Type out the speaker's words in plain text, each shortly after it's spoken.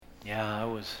Yeah,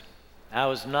 I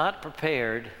was not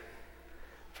prepared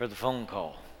for the phone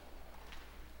call.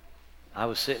 I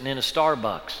was sitting in a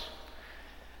Starbucks,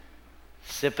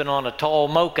 sipping on a tall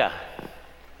mocha,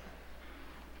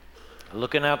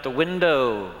 looking out the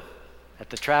window at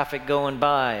the traffic going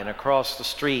by, and across the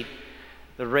street,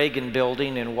 the Reagan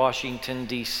Building in Washington,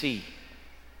 D.C.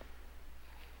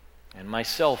 And my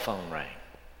cell phone rang.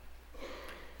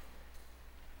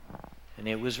 And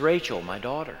it was Rachel, my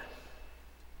daughter.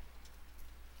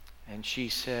 And she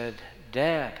said,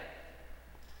 "Dad,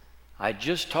 I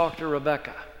just talked to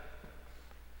Rebecca.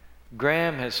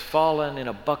 Graham has fallen in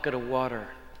a bucket of water.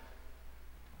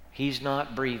 He's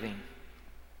not breathing.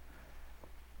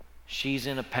 She's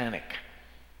in a panic.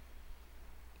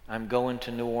 I'm going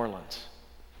to New Orleans."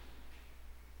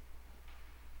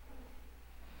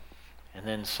 And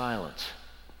then silence.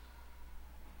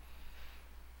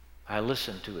 I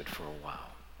listened to it for a while,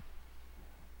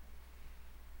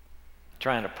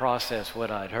 trying to process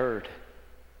what I'd heard.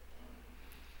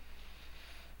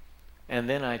 And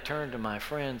then I turned to my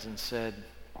friends and said,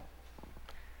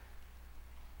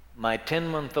 "My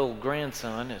 10-month-old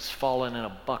grandson has fallen in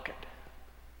a bucket.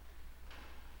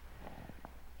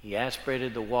 He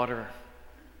aspirated the water.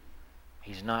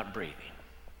 He's not breathing.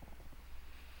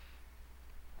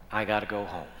 I got to go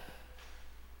home."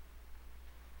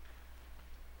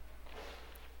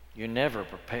 You're never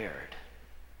prepared.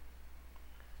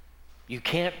 You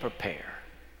can't prepare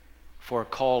for a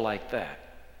call like that.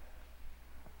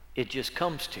 It just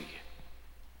comes to you.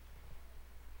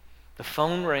 The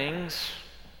phone rings,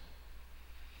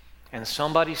 and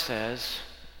somebody says,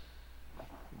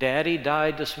 "Daddy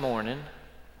died this morning,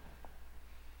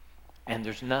 and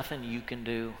there's nothing you can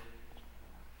do."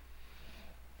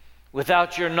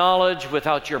 Without your knowledge,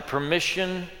 without your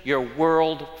permission, your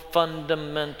world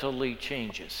fundamentally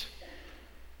changes.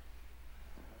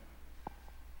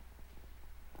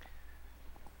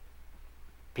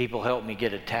 People helped me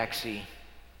get a taxi.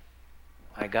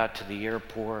 I got to the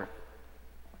airport.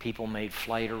 People made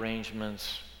flight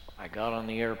arrangements. I got on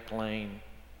the airplane.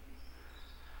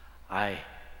 I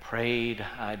prayed,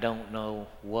 I don't know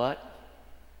what.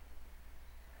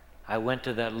 I went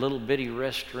to that little bitty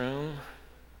restroom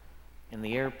in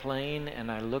the airplane, and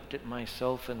I looked at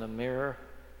myself in the mirror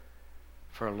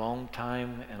for a long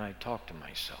time, and I talked to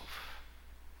myself.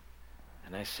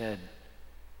 And I said,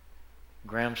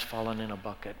 "Graham's fallen in a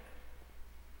bucket.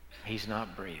 He's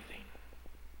not breathing.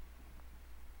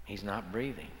 He's not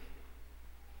breathing."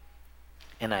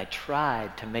 And I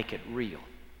tried to make it real,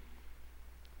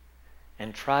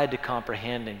 and tried to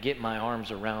comprehend and get my arms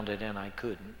around it, and I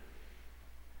couldn't.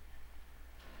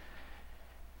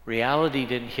 Reality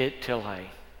didn't hit till I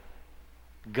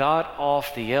got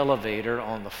off the elevator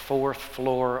on the 4th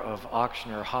floor of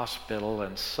Ochsner Hospital,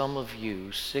 and some of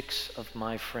you, 6 of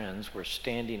my friends, were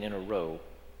standing in a row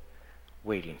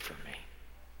waiting for me.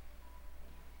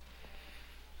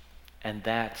 And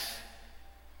that's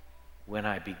when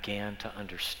I began to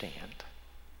understand.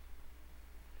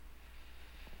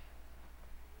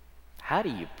 How do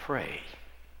you pray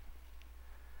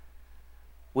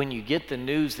when you get the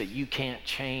news that you can't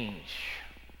change,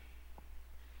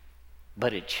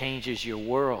 but it changes your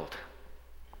world?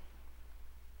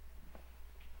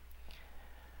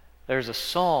 There's a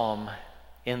psalm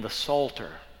in the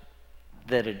Psalter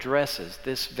that addresses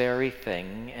this very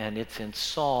thing, and it's in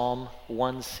Psalm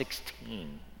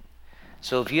 116.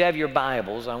 So if you have your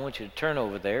Bibles, I want you to turn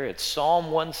over there. It's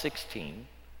Psalm 116.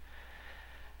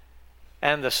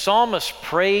 And the psalmist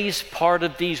prays part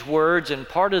of these words, and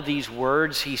part of these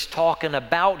words he's talking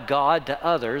about God to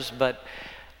others, but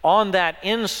on that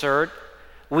insert,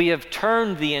 we have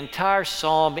turned the entire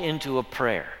psalm into a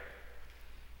prayer.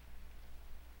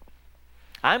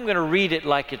 I'm going to read it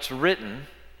like it's written,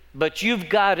 but you've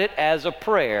got it as a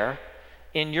prayer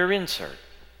in your insert.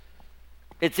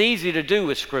 It's easy to do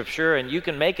with Scripture, and you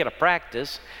can make it a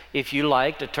practice, if you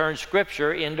like, to turn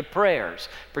Scripture into prayers.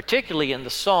 Particularly in the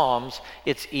Psalms,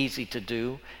 it's easy to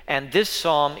do, and this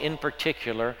psalm in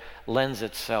particular lends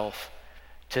itself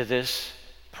to this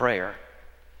prayer.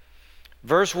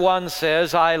 Verse 1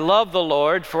 says, "I love the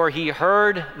Lord, for He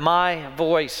heard my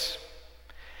voice.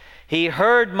 He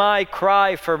heard my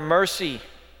cry for mercy.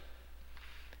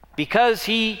 Because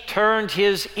He turned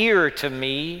His ear to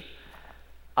me,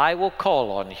 I will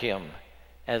call on Him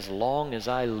as long as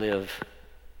I live.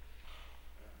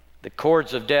 The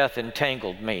cords of death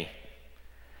entangled me.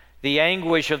 The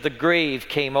anguish of the grave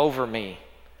came over me.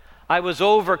 I was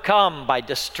overcome by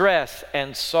distress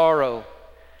and sorrow.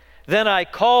 Then I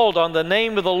called on the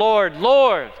name of the Lord.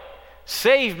 Lord,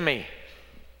 save me.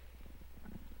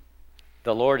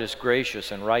 The Lord is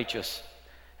gracious and righteous,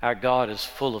 Our God is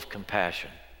full of compassion.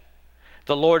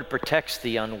 The Lord protects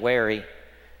the unwary.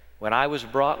 When I was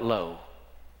brought low,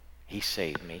 He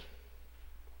saved me.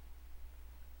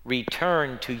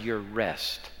 Return to your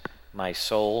rest, my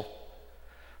soul,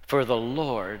 for the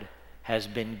Lord has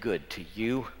been good to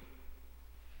you.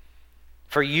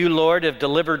 For you, Lord, have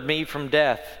delivered me from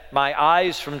death, my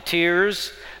eyes from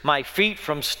tears, my feet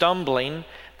from stumbling,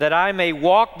 that I may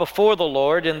walk before the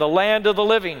Lord in the land of the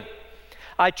living.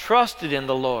 I trusted in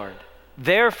the Lord.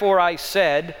 Therefore I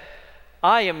said,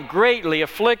 I am greatly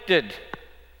afflicted.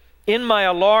 In my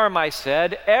alarm I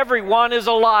said, everyone is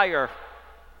a liar.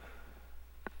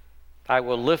 I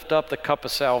will lift up the cup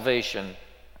of salvation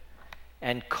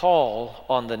and call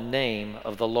on the name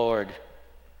of the Lord.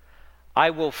 I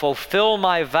will fulfill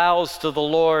my vows to the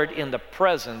Lord in the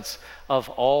presence of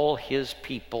all His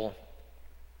people.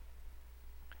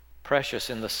 Precious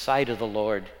in the sight of the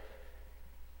Lord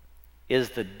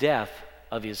is the death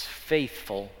of His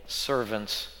faithful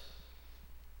servants.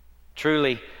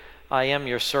 Truly, I am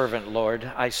your servant, Lord.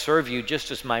 I serve you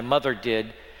just as my mother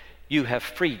did. You have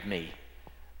freed me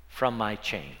from my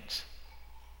chains.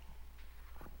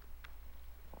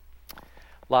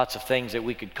 Lots of things that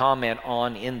we could comment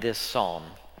on in this psalm.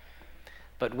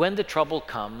 But when the trouble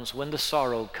comes, when the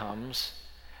sorrow comes,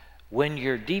 when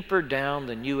you're deeper down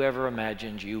than you ever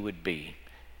imagined you would be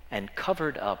and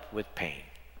covered up with pain,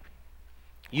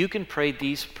 you can pray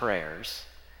these prayers,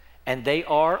 and they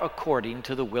are according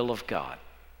to the will of God.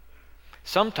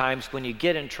 Sometimes when you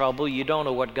get in trouble, you don't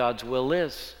know what God's will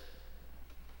is.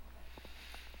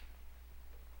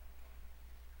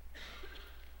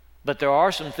 But there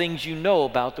are some things you know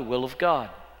about the will of God.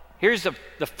 Here's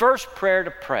the first prayer to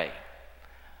pray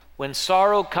when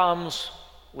sorrow comes,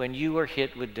 when you are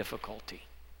hit with difficulty.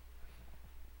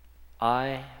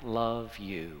 I love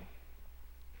you,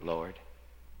 Lord.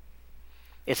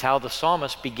 It's how the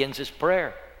psalmist begins his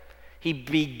prayer. He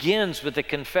begins with a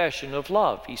confession of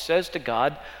love. He says to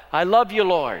God, I love you,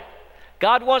 Lord.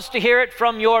 God wants to hear it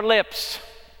from your lips.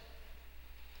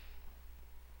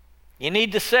 You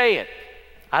need to say it.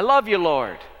 I love you,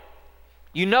 Lord.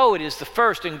 You know it is the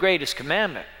first and greatest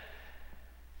commandment.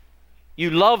 You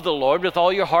love the Lord with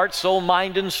all your heart, soul,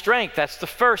 mind, and strength. That's the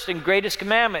first and greatest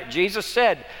commandment. Jesus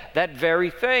said that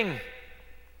very thing.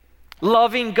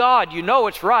 Loving God, you know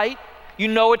it's right. You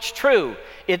know it's true.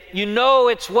 You know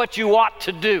it's what you ought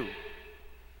to do.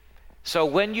 So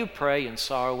when you pray in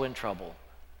sorrow and trouble,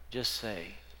 just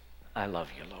say, I love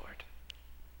you, Lord.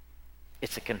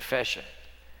 It's a confession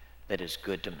that is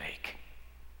good to make.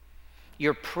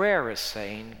 Your prayer is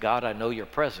saying, God, I know you're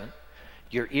present.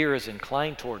 Your ear is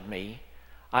inclined toward me.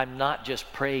 I'm not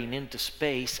just praying into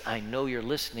space. I know you're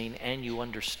listening and you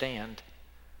understand.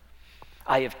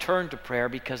 I have turned to prayer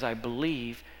because I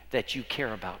believe that you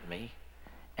care about me.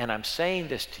 And I'm saying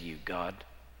this to you, God,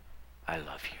 I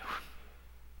love you.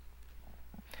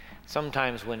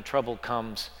 Sometimes when trouble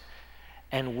comes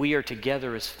and we are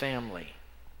together as family,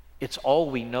 it's all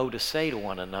we know to say to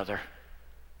one another.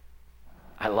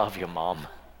 I love you, Mom.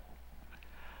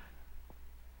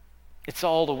 It's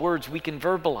all the words we can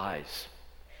verbalize.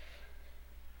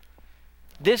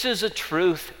 This is a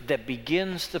truth that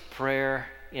begins the prayer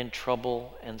in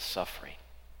trouble and suffering.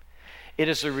 It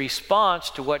is a response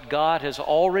to what God has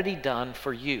already done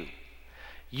for you.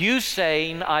 You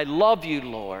saying, I love you,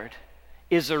 Lord,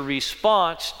 is a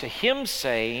response to Him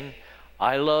saying,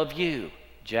 I love you,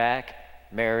 Jack,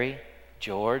 Mary,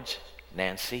 George,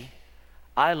 Nancy.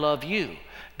 I love you.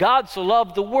 God so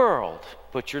loved the world,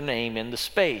 put your name in the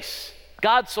space.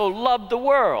 God so loved the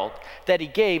world that He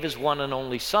gave His one and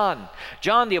only Son.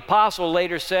 John the Apostle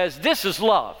later says, this is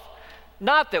love.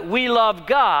 Not that we love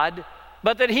God,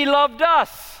 but that He loved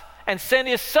us and sent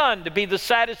His Son to be the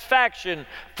satisfaction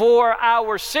for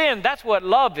our sin. That's what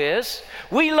love is.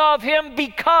 We love Him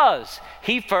because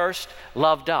He first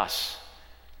loved us.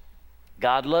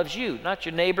 God loves you, not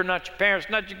your neighbor, not your parents,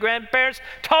 not your grandparents.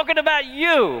 Talking about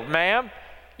you, ma'am.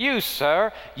 You,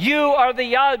 sir. You are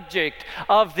the object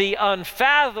of the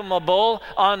unfathomable,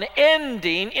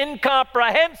 unending,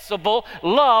 incomprehensible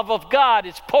love of God.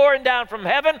 It's pouring down from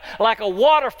heaven like a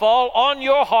waterfall on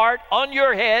your heart, on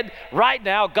your head. Right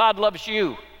now, God loves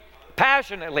you.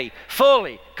 Passionately,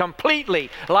 fully,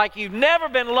 completely, like you've never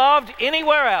been loved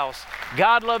anywhere else.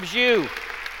 God loves you.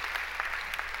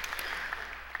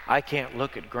 I can't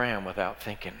look at Graham without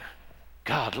thinking,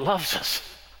 God loves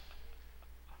us.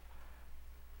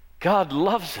 God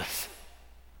loves us.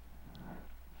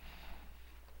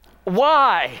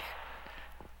 Why?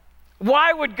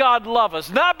 Why would God love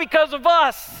us? Not because of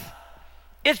us.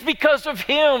 It's because of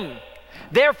Him.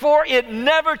 Therefore, it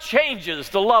never changes,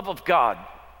 the love of God.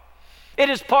 It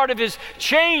is part of his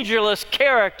changeless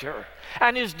character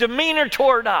and his demeanor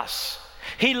toward us.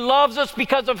 He loves us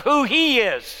because of who he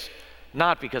is,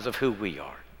 not because of who we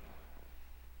are.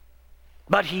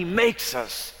 But he makes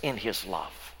us in his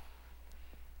love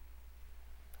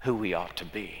who we ought to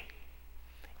be.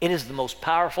 It is the most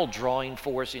powerful drawing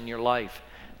force in your life,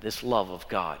 this love of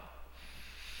God.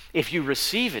 If you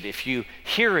receive it, if you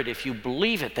hear it, if you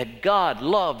believe it, that God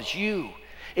loves you,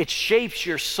 it shapes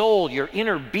your soul, your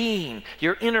inner being,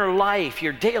 your inner life,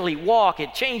 your daily walk.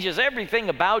 It changes everything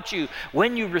about you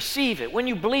when you receive it, when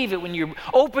you believe it, when you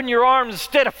open your arms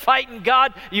instead of fighting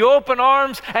God, you open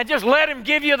arms and just let him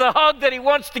give you the hug that he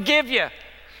wants to give you.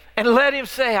 And let him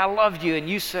say, I love you, and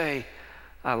you say,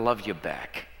 I love you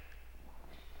back.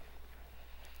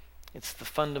 It's the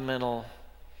fundamental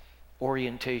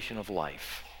orientation of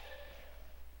life.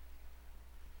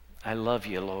 I love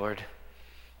you, Lord.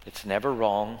 It's never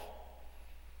wrong.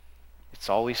 It's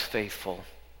always faithful.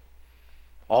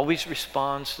 Always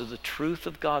responds to the truth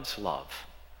of God's love.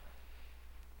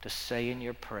 To say in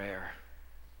your prayer,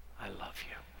 I love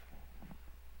you.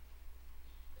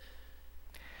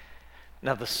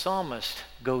 Now the psalmist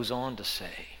goes on to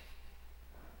say,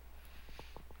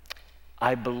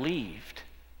 I believed,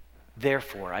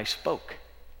 therefore I spoke.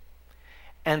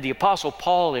 And the Apostle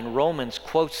Paul in Romans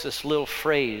quotes this little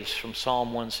phrase from Psalm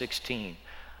 116.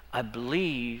 I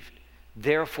believed,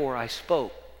 therefore I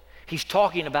spoke. He's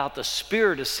talking about the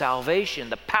spirit of salvation,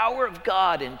 the power of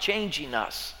God in changing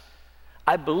us.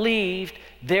 I believed,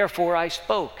 therefore I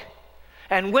spoke.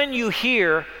 And when you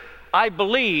hear, I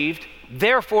believed,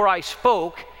 therefore I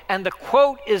spoke, and the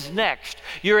quote is next,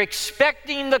 you're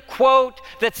expecting the quote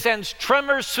that sends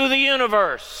tremors through the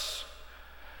universe.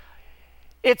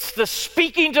 It's the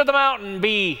speaking to the mountain,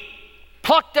 be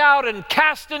plucked out and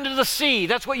cast into the sea.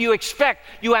 That's what you expect.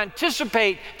 You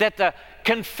anticipate that the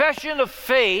confession of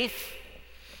faith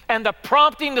and the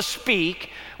prompting to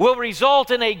speak will result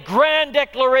in a grand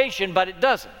declaration, but it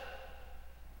doesn't.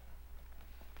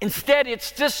 Instead,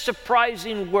 it's this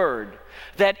surprising word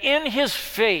that in his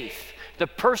faith, the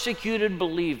persecuted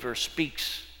believer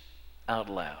speaks out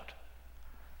loud.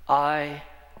 I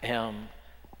am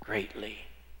greatly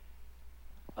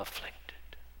afflicted.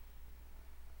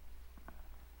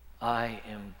 I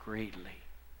am greatly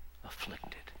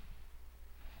afflicted.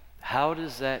 How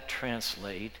does that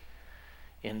translate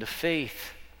into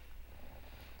faith?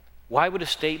 Why would a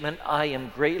statement, I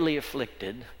am greatly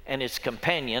afflicted, and its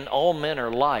companion, all men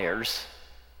are liars,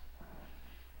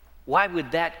 why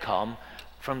would that come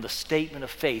from the statement of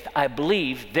faith? I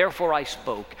believe, therefore I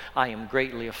spoke, I am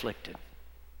greatly afflicted.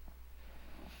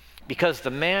 Because the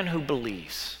man who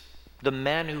believes, the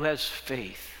man who has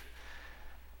faith,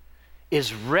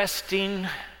 is resting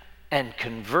and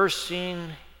conversing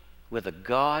with a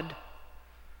God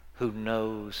who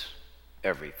knows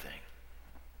everything.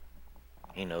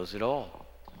 He knows it all.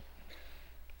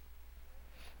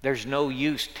 There's no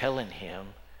use telling him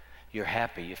you're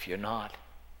happy if you're not.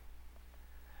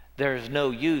 There's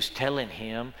no use telling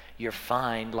him you're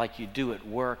fine like you do at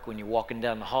work when you're walking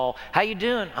down the hall. How you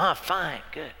doing? Fine,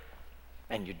 good.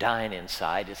 And you're dying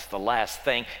inside. It's the last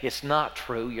thing. It's not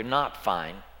true. You're not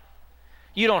fine.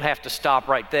 You don't have to stop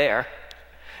right there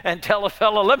and tell a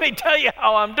fellow, let me tell you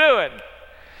how I'm doing.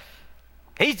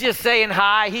 He's just saying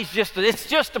hi. It's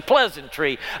just a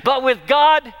pleasantry. But with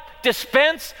God,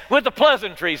 dispense with the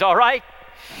pleasantries, all right?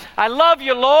 I love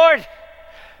you, Lord,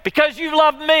 because you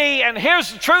love me, and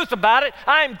here's the truth about it.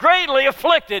 I am greatly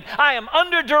afflicted. I am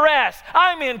under duress.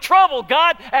 I'm in trouble,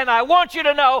 God, and I want you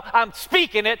to know I'm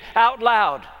speaking it out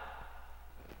loud.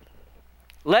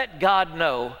 Let God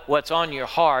know what's on your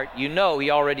heart. You know he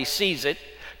already sees it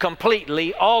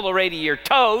completely, all the way to your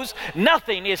toes.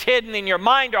 Nothing is hidden in your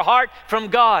mind or heart from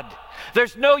God.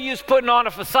 There's no use putting on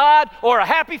a facade or a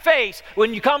happy face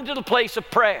when you come to the place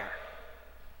of prayer.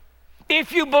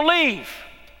 If you believe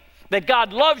that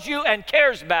God loves you and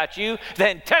cares about you,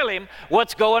 then tell him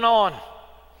what's going on.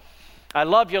 I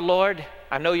love you, Lord.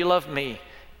 I know you love me.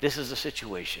 This is the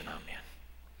situation I'm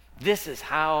in. This is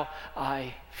how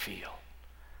I feel.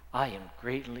 I am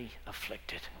greatly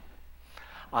afflicted.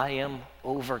 I am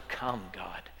overcome,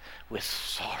 God, with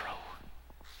sorrow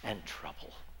and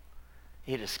trouble.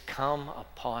 It has come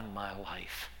upon my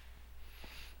life.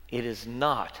 It is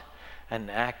not an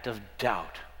act of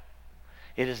doubt.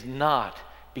 It is not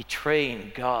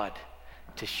betraying God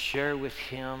to share with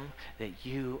him that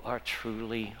you are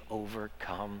truly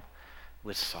overcome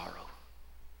with sorrow.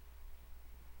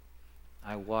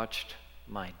 I watched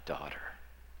my daughter,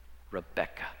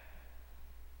 Rebecca,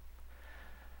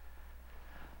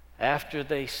 after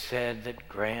they said that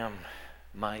Graham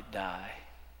might die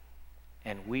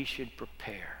and we should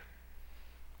prepare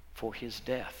for his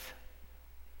death.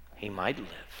 He might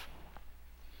live,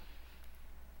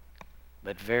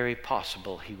 but very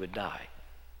possible he would die.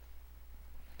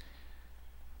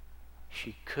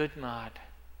 She could not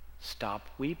stop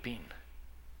weeping.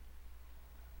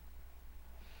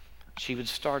 She would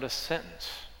start a sentence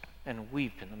and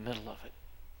weep in the middle of it,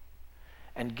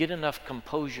 and get enough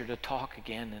composure to talk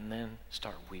again, and then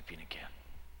start weeping again.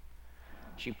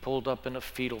 She pulled up in a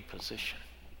fetal position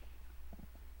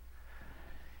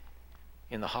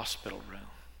in the hospital room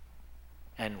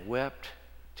and wept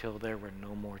till there were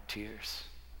no more tears.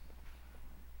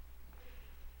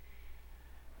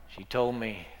 She told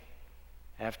me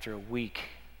after a week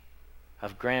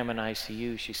of Graham in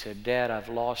ICU, she said, "Dad, I've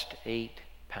lost 8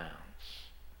 pounds.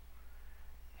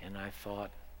 And I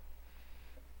thought,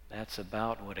 that's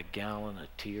about what a gallon of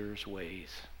tears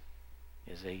weighs,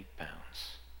 is 8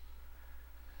 pounds.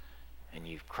 And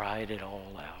you've cried it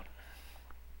all out.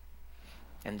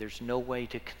 And there's no way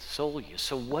to console you.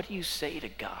 So what do you say to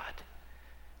God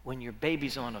when your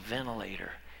baby's on a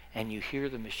ventilator and you hear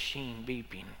the machine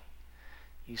beeping?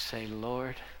 You say,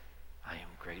 Lord, I am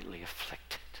greatly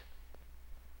afflicted.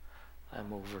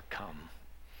 I'm overcome.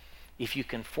 If you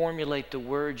can formulate the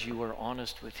words, you are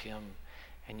honest with him,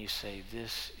 and you say,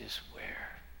 this is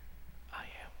where I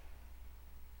am.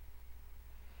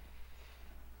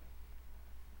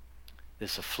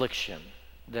 This affliction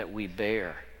that we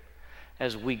bear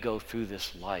as we go through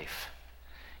this life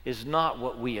is not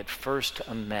what we at first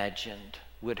imagined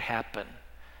would happen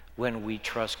when we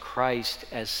trust Christ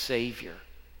as Savior.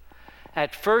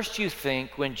 At first you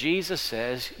think when Jesus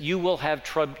says, you will have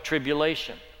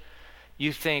tribulation,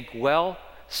 you think, well,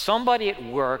 somebody at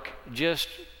work just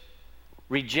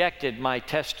rejected my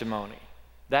testimony.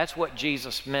 That's what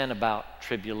Jesus meant about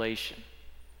tribulation.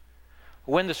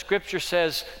 When the scripture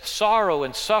says sorrow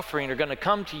and suffering are going to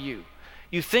come to you,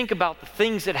 you think about the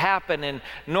things that happen in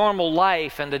normal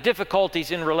life and the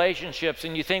difficulties in relationships,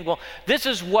 and you think, well, this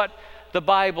is what the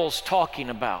Bible's talking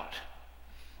about.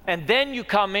 And then you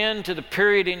come into the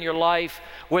period in your life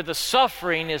where the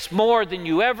suffering is more than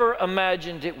you ever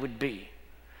imagined it would be.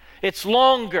 It's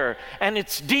longer, and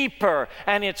it's deeper,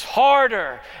 and it's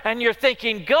harder. And you're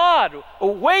thinking, God,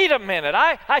 wait a minute.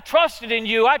 I trusted in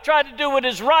you. I tried to do what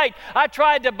is right. I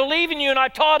tried to believe in you, and I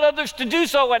taught others to do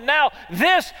so. And now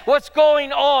this, what's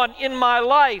going on in my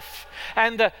life.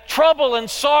 And the trouble and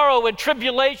sorrow and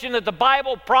tribulation that the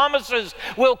Bible promises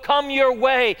will come your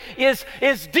way is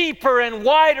deeper and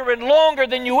wider and longer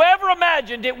than you ever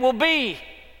imagined it will be.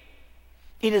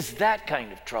 It is that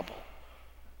kind of trouble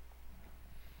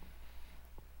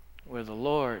where the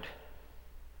Lord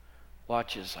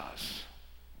watches us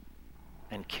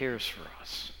and cares for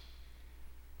us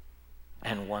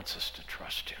and wants us to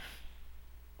trust him.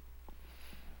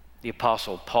 The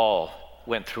Apostle Paul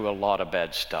went through a lot of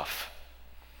bad stuff.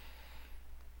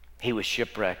 He was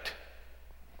shipwrecked.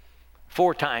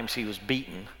 4 times he was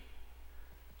beaten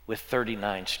with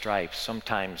 39 stripes.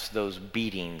 Sometimes those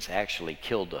beatings actually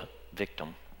killed a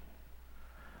victim.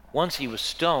 Once he was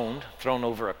stoned, thrown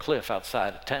over a cliff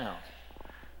outside of town.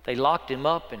 They locked him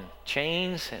up in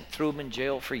chains and threw him in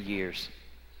jail for years.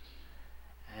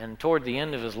 And toward the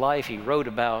end of his life, he wrote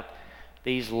about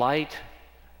these light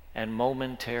and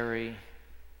momentary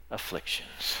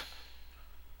afflictions.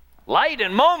 Light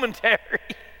and momentary.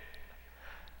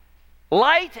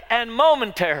 Light and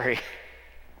momentary.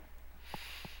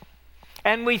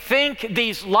 And we think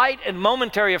these light and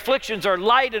momentary afflictions are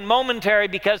light and momentary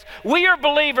because we are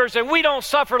believers and we don't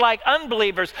suffer like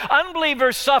unbelievers.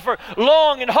 Unbelievers suffer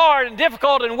long and hard and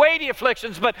difficult and weighty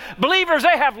afflictions, but believers,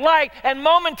 they have light and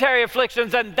momentary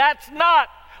afflictions, and that's not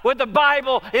what the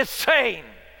Bible is saying.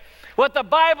 What the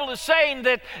Bible is saying,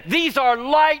 that these are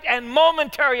light and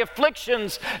momentary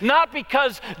afflictions, not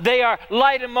because they are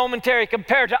light and momentary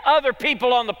compared to other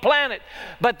people on the planet,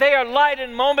 but they are light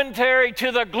and momentary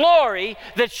to the glory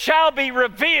that shall be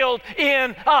revealed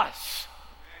in us.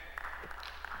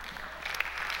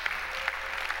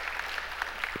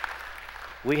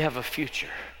 We have a future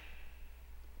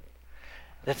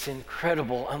that's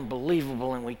incredible,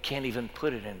 unbelievable, and we can't even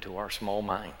put it into our small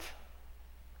minds.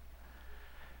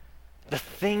 The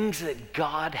things that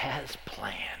God has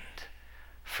planned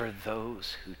for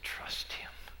those who trust him.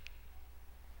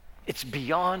 It's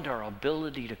beyond our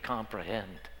ability to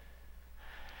comprehend.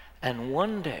 And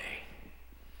one day,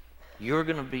 you're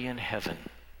going to be in heaven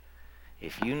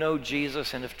if you know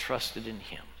Jesus and have trusted in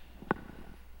him.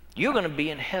 You're going to be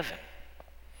in heaven.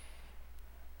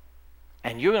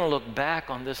 And you're going to look back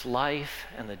on this life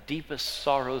and the deepest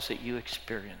sorrows that you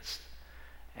experienced,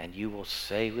 and you will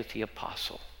say with the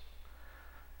apostle,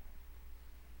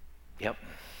 yep,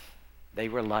 they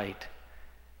were light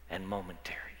and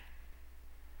momentary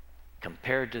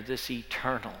compared to this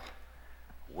eternal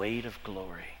weight of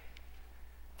glory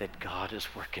that God is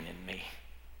working in me.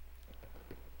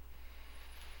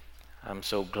 I'm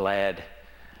so glad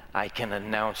I can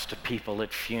announce to people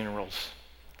at funerals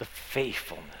the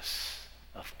faithfulness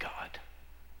of God,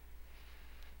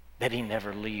 that He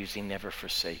never leaves, He never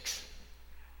forsakes.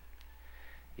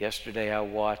 Yesterday I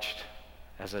watched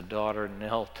as a daughter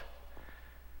knelt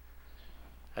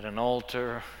at an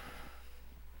altar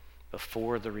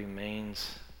before the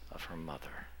remains of her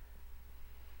mother.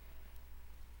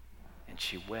 And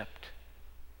she wept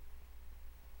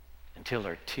until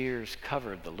her tears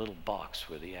covered the little box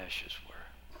where the ashes were.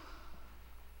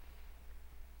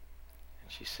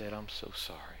 And she said, "I'm so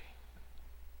sorry.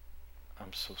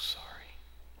 I'm so sorry."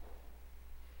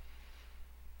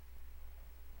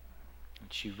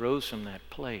 And she rose from that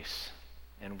place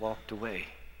and walked away.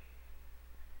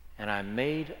 And I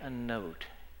made a note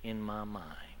in my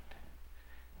mind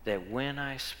that when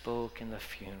I spoke in the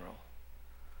funeral,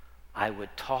 I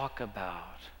would talk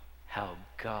about how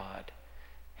God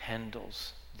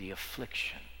handles the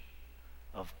affliction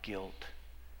of guilt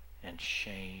and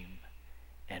shame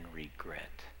and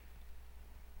regret.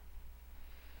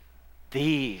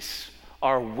 These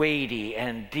are weighty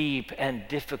and deep and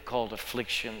difficult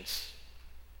afflictions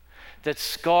that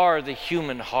scar the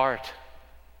human heart.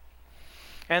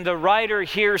 And the writer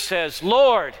here says,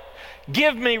 "Lord,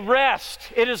 give me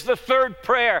rest." It is the third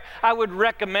prayer I would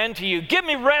recommend to you. Give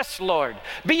me rest, Lord.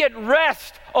 Be at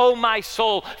rest, O my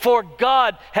soul, for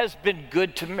God has been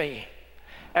good to me.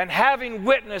 And having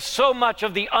witnessed so much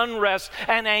of the unrest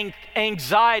and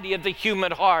anxiety of the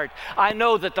human heart, I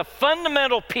know that the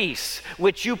fundamental peace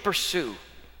which you pursue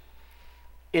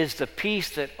is the peace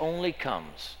that only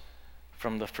comes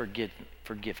from the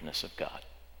forgiveness of God.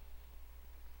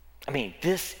 I mean,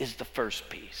 this is the first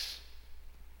peace.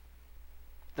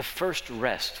 The first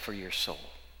rest for your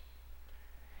soul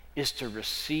is to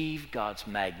receive God's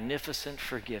magnificent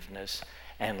forgiveness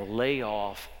and lay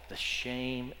off the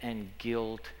shame and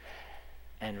guilt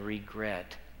and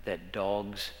regret that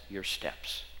dogs your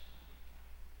steps.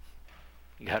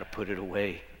 You got to put it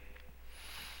away.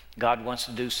 God wants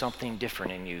to do something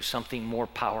different in you, something more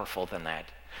powerful than that.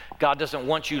 God doesn't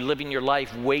want you living your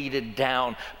life weighted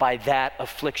down by that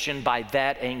affliction, by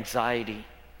that anxiety.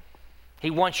 He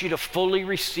wants you to fully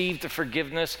receive the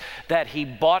forgiveness that He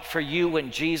bought for you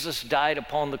when Jesus died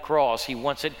upon the cross. He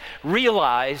wants it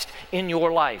realized in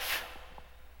your life.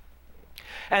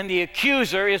 And the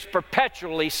accuser is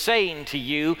perpetually saying to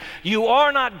you, you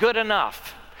are not good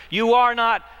enough. You are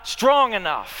not strong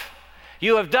enough.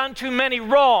 You have done too many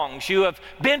wrongs. You have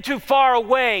been too far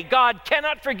away. God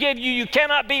cannot forgive you. You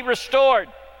cannot be restored.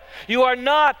 You are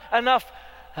not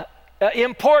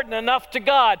important enough to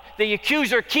God. The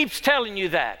accuser keeps telling you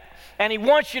that. And he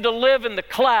wants you to live in the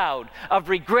cloud of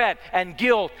regret and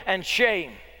guilt and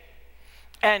shame.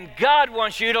 And God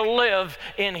wants you to live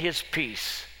in His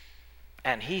peace.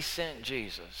 And He sent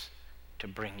Jesus to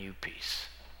bring you peace.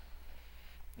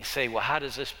 You say, well, how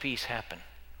does this peace happen?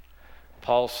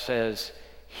 Paul says,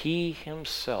 He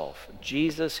Himself,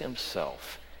 Jesus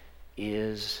Himself,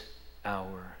 is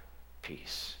our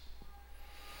peace.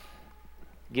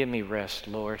 Give me rest,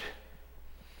 Lord.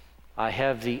 I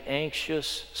have the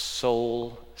anxious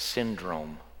soul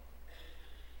syndrome.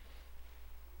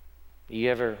 You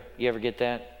ever get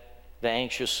that? The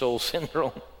anxious soul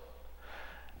syndrome?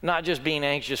 Not just being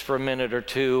anxious for a minute or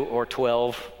 2 or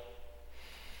 12,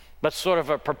 but sort of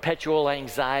a perpetual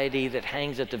anxiety that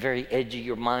hangs at the very edge of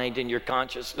your mind and your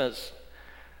consciousness.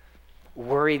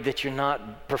 Worried that you're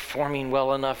not performing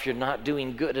well enough, you're not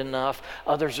doing good enough,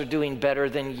 others are doing better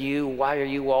than you. Why are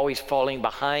you always falling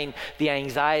behind? The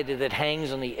anxiety that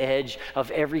hangs on the edge of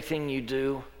everything you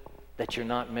do, that you're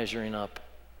not measuring up.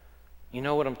 You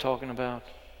know what I'm talking about?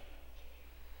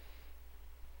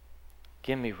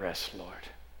 Give me rest, Lord.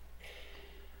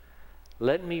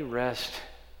 Let me rest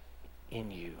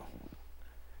in you.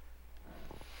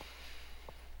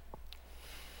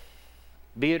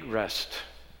 Be at rest,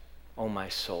 O my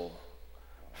soul,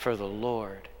 for the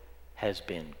Lord has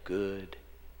been good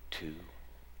to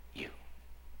you.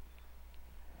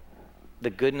 The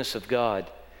goodness of God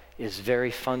is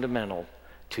very fundamental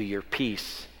to your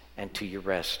peace and to your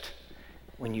rest.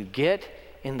 When you get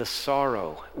in the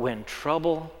sorrow, when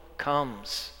trouble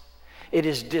comes, it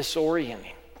is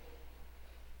disorienting.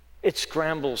 It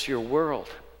scrambles your world.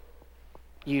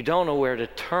 You don't know where to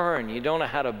turn. You don't know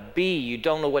how to be. You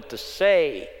don't know what to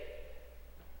say.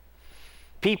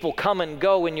 People come and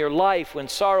go in your life when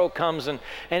sorrow comes, and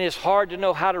it's hard to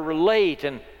know how to relate,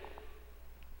 and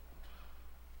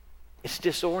it's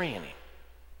disorienting.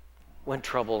 when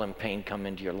trouble and pain come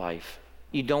into your life.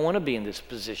 You don't want to be in this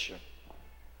position.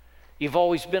 You've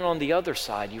always been on the other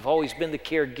side. You've always been the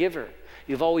caregiver.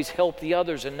 You've always helped the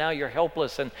others, and now you're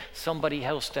helpless and somebody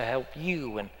else to help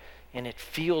you, and it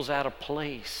feels out of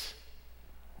place.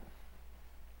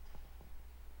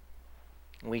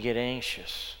 We get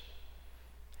anxious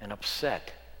and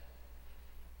upset,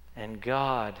 and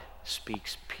God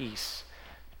speaks peace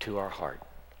to our heart.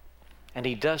 And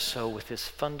He does so with His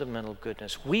fundamental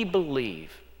goodness. We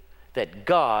believe that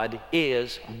God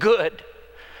is good,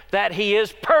 that He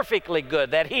is perfectly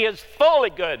good, that He is fully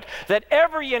good, that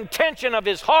every intention of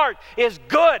His heart is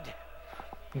good.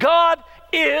 God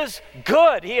is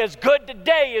good. He is good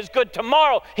today. He is good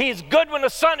tomorrow. He's good when the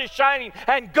sun is shining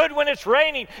and good when it's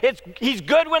raining. He's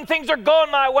good when things are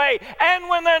going my way and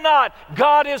when they're not.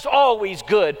 God is always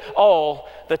good all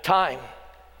the time.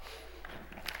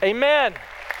 Amen.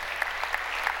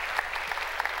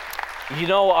 You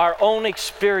know, our own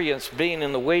experience being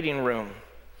in the waiting room,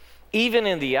 even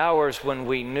in the hours when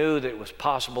we knew that it was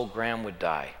possible Graham would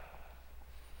die,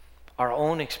 our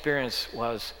own experience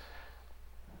was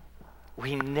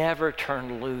we never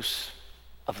turned loose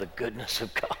of the goodness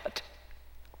of God.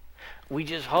 We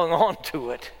just hung on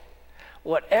to it.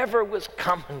 Whatever was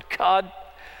coming, God,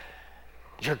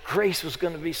 your grace was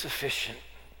going to be sufficient,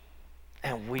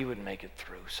 and we would make it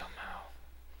through somehow.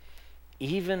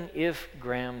 Even if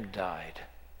Graham died,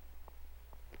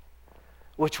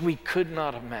 which we could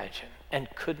not imagine and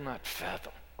could not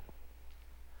fathom.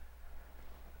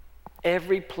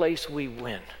 Every place we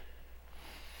went,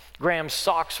 Graham's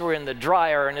socks were in the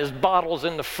dryer and his bottles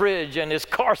in the fridge and his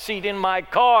car seat in my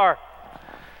car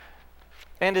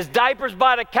and his diapers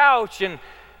by the couch, and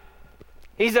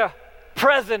he's a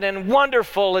present and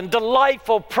wonderful and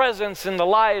delightful presence in the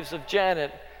lives of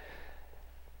Janet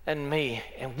and me,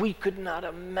 and we could not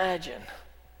imagine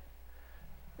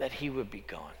that he would be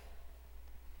gone.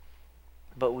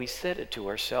 But we said it to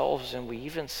ourselves, and we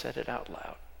even said it out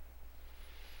loud.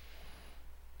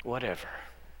 Whatever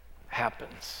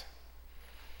happens,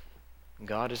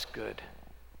 God is good,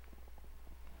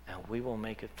 and we will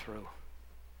make it through.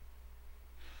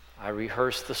 I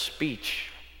rehearsed the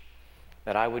speech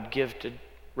that I would give to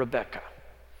Rebecca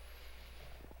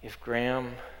if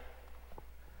Graham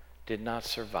did not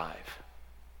survive.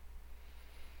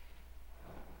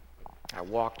 I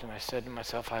walked and I said to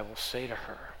myself, I will say to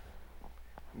her,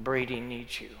 Brady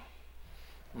needs you.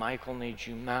 Michael needs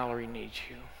you. Mallory needs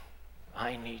you.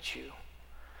 I need you.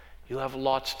 You have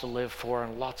lots to live for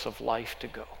and lots of life to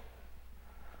go.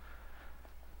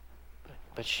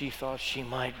 But she thought she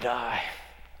might die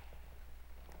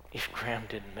if Graham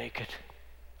didn't make it.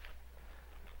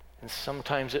 And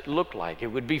sometimes it looked like it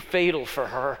would be fatal for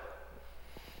her.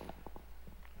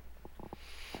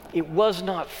 It was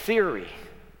not theory.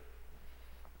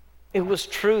 It was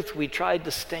truth we tried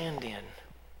to stand in.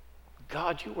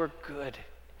 God, you are good,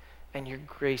 and your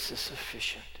grace is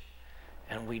sufficient.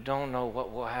 And we don't know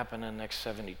what will happen in the next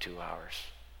 72 hours.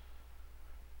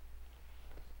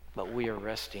 But we are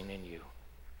resting in you.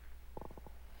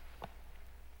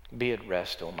 Be at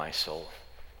rest, O my soul,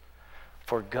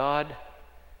 for God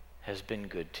has been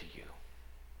good to you.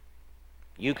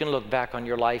 You can look back on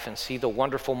your life and see the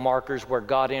wonderful markers where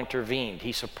God intervened.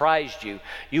 He surprised you.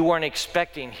 You weren't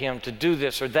expecting Him to do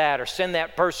this or that or send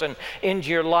that person into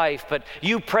your life, but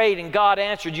you prayed and God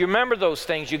answered. You remember those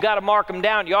things. You got to mark them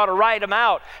down. You ought to write them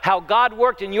out. How God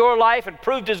worked in your life and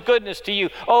proved His goodness to you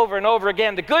over and over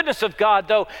again. The goodness of God,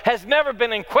 though, has never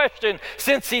been in question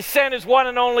since He sent His one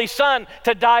and only Son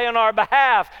to die on our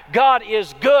behalf. God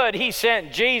is good. He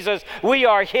sent Jesus. We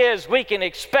are His. We can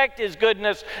expect His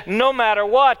goodness no matter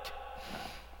what.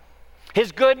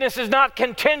 His goodness is not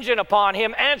contingent upon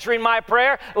Him answering my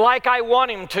prayer like I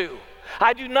want Him to.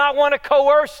 I do not want to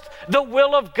coerce the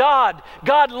will of God.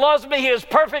 God loves me. He is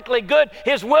perfectly good.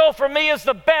 His will for me is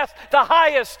the best, the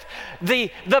highest,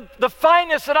 the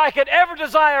finest that I could ever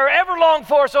desire, ever long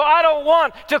for. So I don't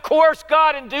want to coerce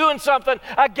God in doing something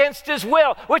against His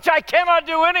will, which I cannot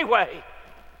do anyway.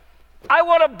 I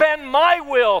want to bend my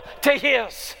will to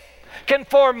His,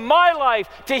 conform my life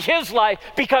to His life,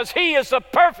 because He is the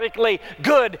perfectly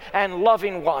good and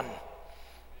loving one.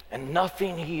 And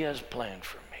nothing He has planned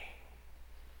for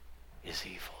me is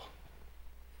evil.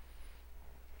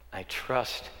 I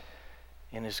trust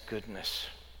in His goodness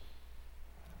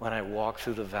when I walk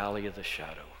through the valley of the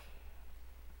shadow.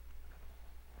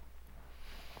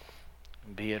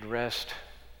 Be at rest,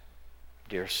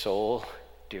 dear soul,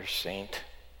 dear saint.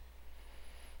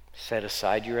 Set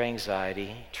aside your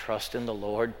anxiety, trust in the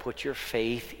Lord, put your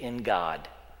faith in God.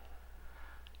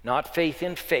 Not faith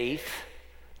in faith,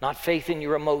 not faith in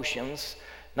your emotions,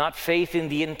 not faith in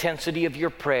the intensity of your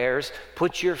prayers.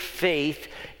 Put your faith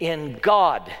in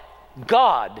God.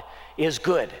 God is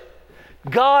good.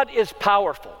 God is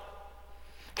powerful.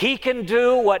 He can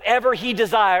do whatever He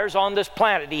desires on this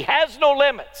planet. He has no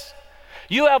limits.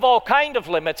 You have all kind of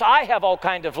limits. I have all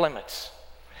kind of limits.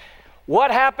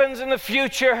 What happens in the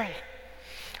future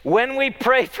when we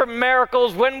pray for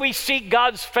miracles, when we seek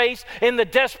God's face in the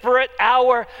desperate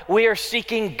hour, we are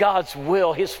seeking God's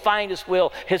will, His finest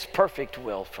will, His perfect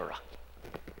will for us.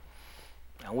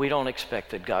 And we don't expect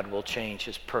that God will change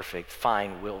His perfect,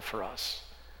 fine will for us.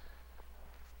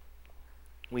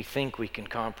 We think we can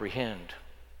comprehend.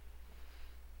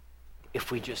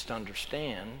 If we just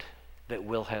understand that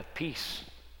we'll have peace.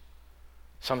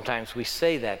 Sometimes we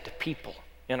say that to people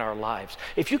in our lives.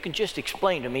 If you can just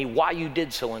explain to me why you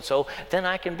did so and so, then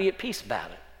I can be at peace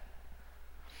about it.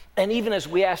 And even as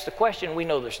we ask the question, we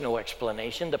know there's no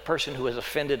explanation. The person who has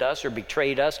offended us or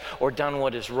betrayed us or done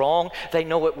what is wrong, they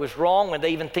know it was wrong. When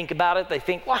they even think about it, they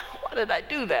think, why did I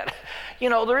do that? You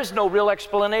know, there is no real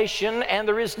explanation, and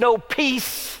there is no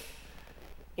peace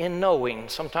in knowing.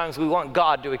 Sometimes we want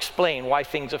God to explain why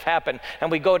things have happened, and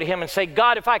we go to Him and say,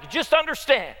 God, if I could just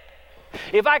understand.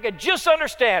 If I could just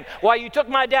understand why you took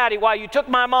my daddy, why you took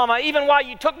my mama, even why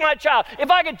you took my child,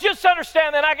 if I could just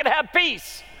understand, then I could have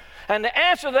peace. And the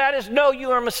answer to that is no,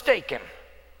 you are mistaken.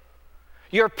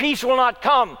 Your peace will not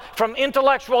come from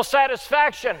intellectual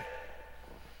satisfaction.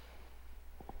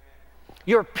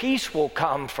 Your peace will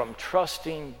come from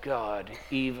trusting God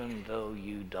even though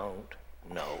you don't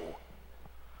know.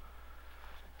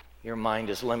 Your mind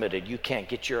is limited. You can't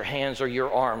get your hands or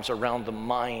your arms around the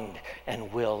mind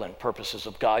and will and purposes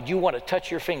of God. You want to touch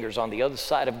your fingers on the other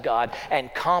side of God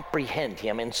and comprehend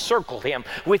Him, encircle Him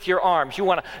with your arms. You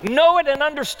want to know it and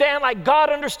understand like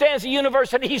God understands the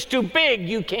universe, and He's too big.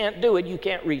 You can't do it. You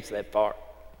can't reach that far.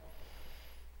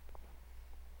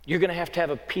 You're going to have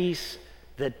a peace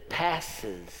that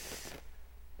passes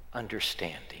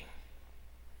understanding,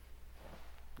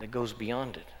 that goes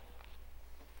beyond it.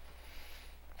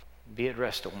 Be at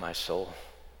rest, O my soul.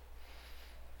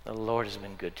 The Lord has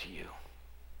been good to you.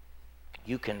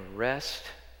 You can rest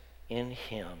in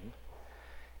Him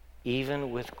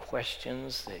even with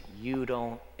questions that you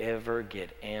don't ever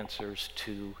get answers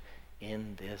to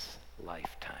in this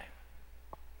lifetime.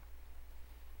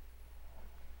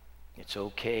 It's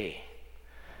okay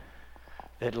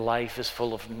that life is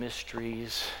full of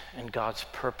mysteries and God's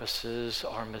purposes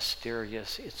are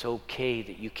mysterious. It's okay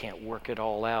that you can't work it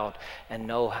all out and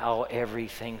know how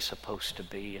everything's supposed to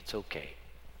be. It's okay.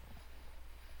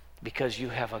 Because you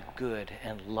have a good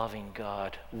and loving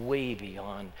God way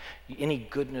beyond any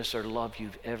goodness or love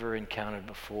you've ever encountered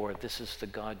before. This is the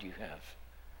God you have.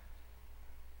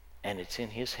 And it's in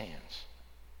His hands.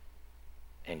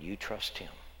 And you trust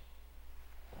Him.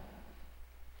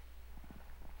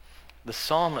 The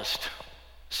psalmist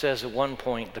says at one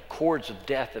point, the cords of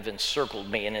death have encircled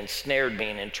me and ensnared me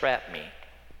and entrapped me.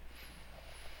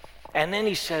 And then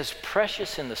he says,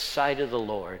 precious in the sight of the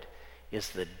Lord is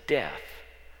the death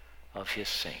of His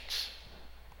saints.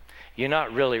 You're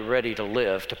not really ready to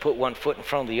live, to put one foot in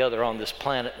front of the other on this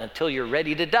planet until you're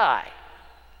ready to die,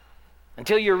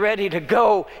 until you're ready to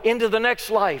go into the next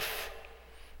life.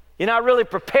 You're not really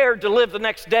prepared to live the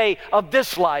next day of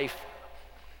this life.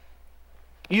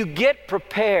 You get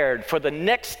prepared for the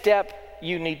next step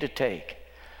you need to take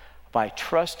by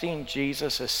trusting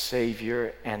Jesus as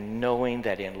Savior and knowing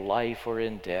that in life or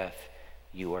in death,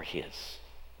 you are His.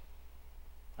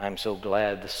 I'm so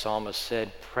glad the psalmist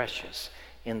said, precious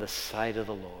in the sight of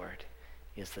the Lord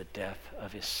is the death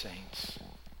of His saints.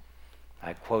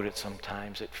 I quote it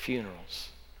sometimes at funerals.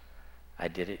 I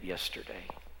did it yesterday.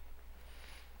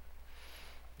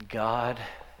 God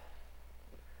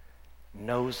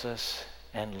knows us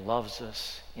and loves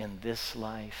us in this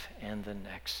life and the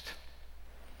next.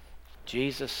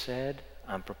 Jesus said,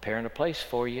 I'm preparing a place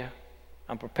for you.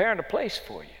 I'm preparing a place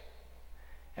for you.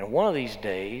 And one of these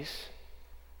days,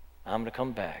 I'm going to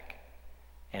come back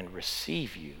and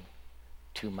receive you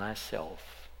to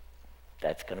myself.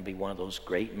 That's going to be one of those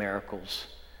great miracles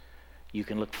you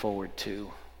can look forward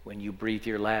to when you breathe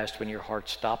your last, when your heart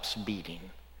stops beating,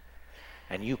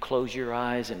 and you close your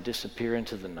eyes and disappear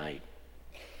into the night.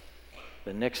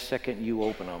 The next second you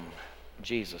open them,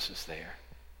 Jesus is there,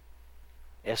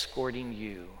 escorting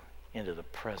you into the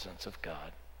presence of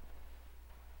God.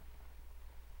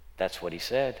 That's what He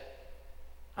said.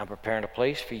 I'm preparing a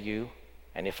place for you,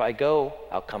 and if I go,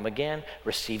 I'll come again,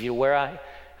 receive you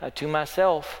to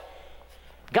myself.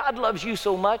 God loves you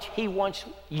so much, He wants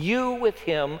you with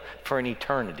Him for an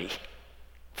eternity,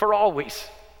 for always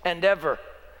and ever.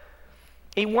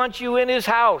 He wants you in His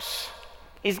house.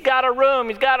 He's got a room.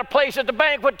 He's got a place at the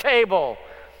banquet table.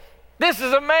 This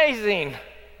is amazing.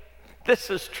 This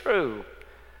is true.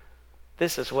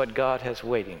 This is what God has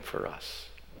waiting for us.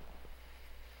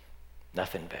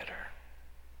 Nothing better.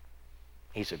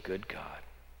 He's a good God.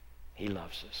 He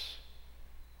loves us.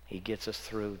 He gets us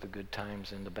through the good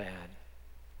times and the bad.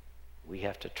 We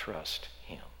have to trust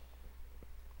him.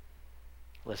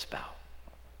 Let's bow.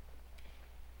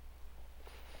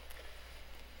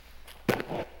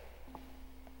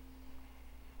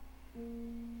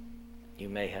 You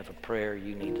may have a prayer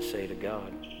you need to say to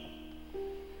God.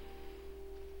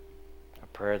 A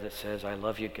prayer that says, I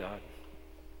love you, God.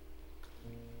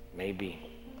 Maybe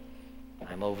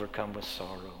I'm overcome with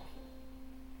sorrow,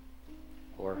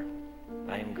 or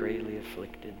I am greatly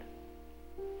afflicted,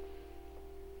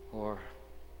 or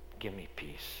give me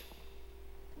peace.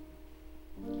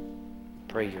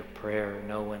 Pray your prayer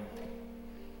knowing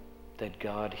that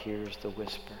God hears the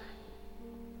whisper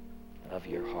of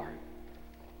your heart.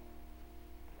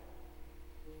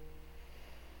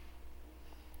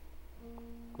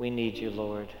 We need you,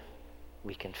 Lord.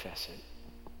 We confess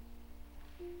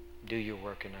it. Do your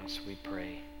work in us, we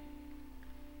pray.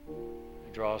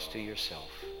 Draw us to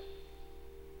yourself.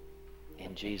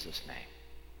 In Jesus' name,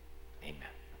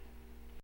 amen.